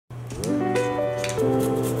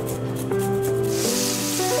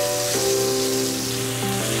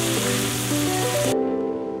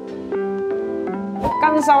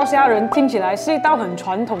干烧虾仁听起来是一道很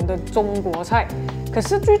传统的中国菜，可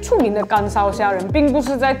是最出名的干烧虾仁并不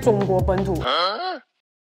是在中国本土，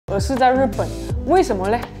而是在日本。为什么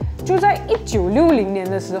呢？就在1960年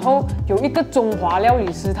的时候，有一个中华料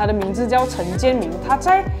理师，他的名字叫陈建明，他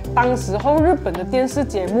在当时候日本的电视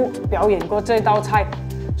节目表演过这道菜，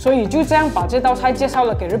所以就这样把这道菜介绍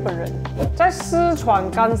了给日本人。在四川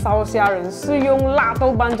干烧虾仁是用辣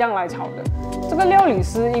豆瓣酱来炒的。这个料理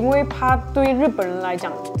师因为怕对日本人来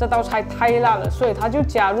讲这道菜太辣了，所以他就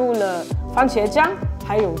加入了番茄酱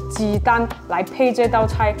还有鸡蛋来配这道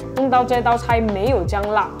菜，弄到这道菜没有这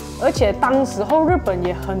样辣。而且当时候日本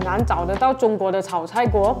也很难找得到中国的炒菜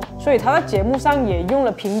锅，所以他在节目上也用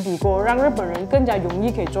了平底锅，让日本人更加容易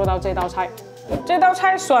可以做到这道菜。这道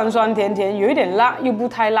菜酸酸甜甜，有一点辣又不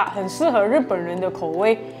太辣，很适合日本人的口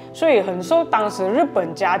味，所以很受当时日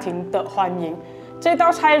本家庭的欢迎。这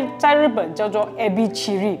道菜在日本叫做 Ebi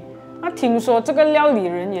Chiri。那听说这个料理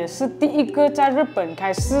人也是第一个在日本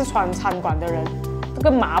开四川餐馆的人。这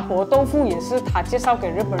个麻婆豆腐也是他介绍给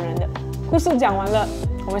日本人的。故事讲完了，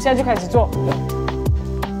我们现在就开始做。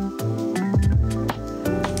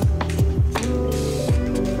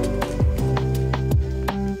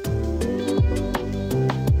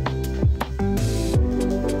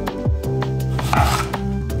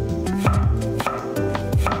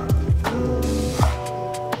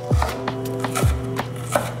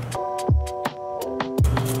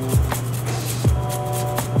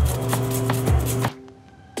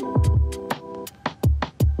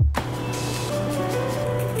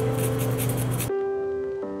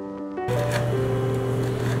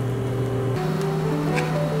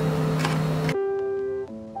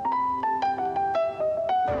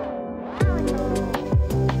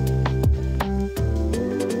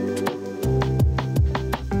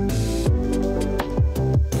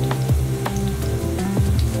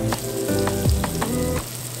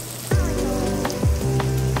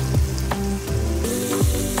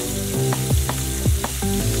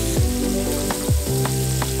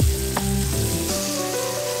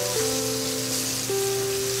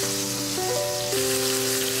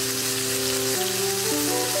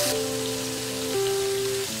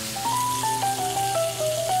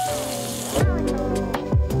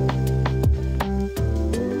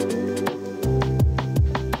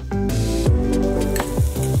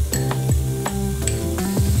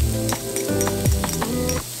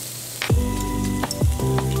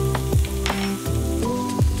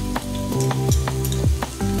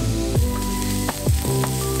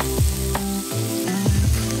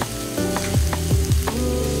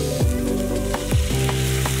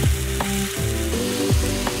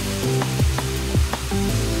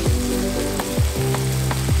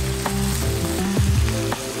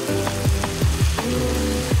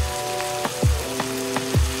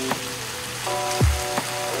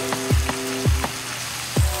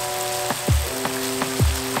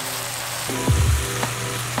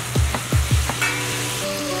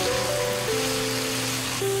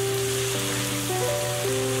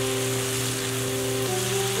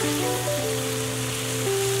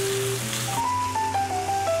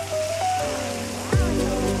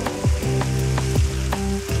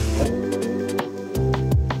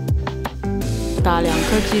打2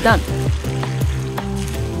颗鸡蛋，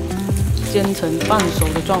煎成半熟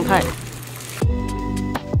的状态。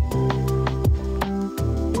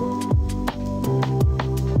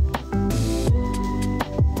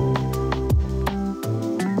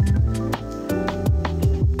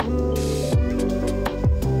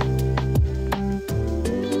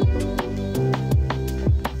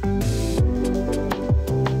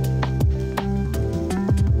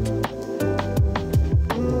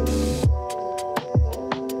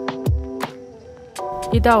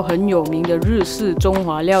一道很有名的日式中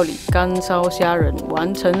华料理干烧虾仁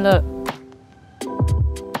完成了。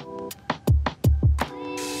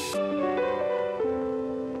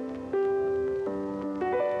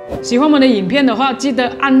喜欢我们的影片的话，记得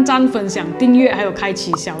按赞、分享、订阅，还有开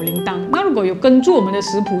启小铃铛。那如果有跟住我们的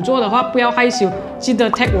食谱做的话，不要害羞，记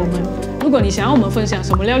得 tag 我们。如果你想要我们分享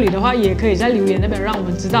什么料理的话，也可以在留言那边让我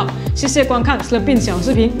们知道。谢谢观看 Slurpin 小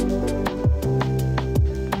视频。